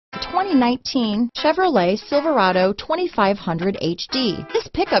2019 Chevrolet Silverado 2500HD. This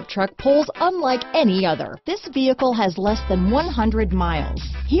pickup truck pulls unlike any other. This vehicle has less than 100 miles.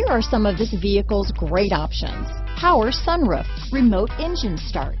 Here are some of this vehicle's great options: power sunroof, remote engine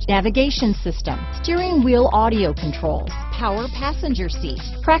start, navigation system, steering wheel audio controls, power passenger seat,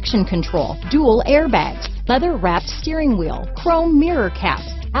 traction control, dual airbags, leather wrapped steering wheel, chrome mirror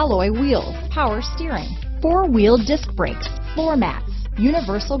caps, alloy wheels, power steering, four-wheel disc brakes, floor mats,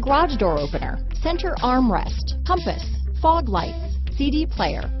 universal garage door opener, center armrest, compass, fog lights, CD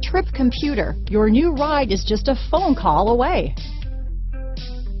player, trip computer. Your new ride is just a phone call away.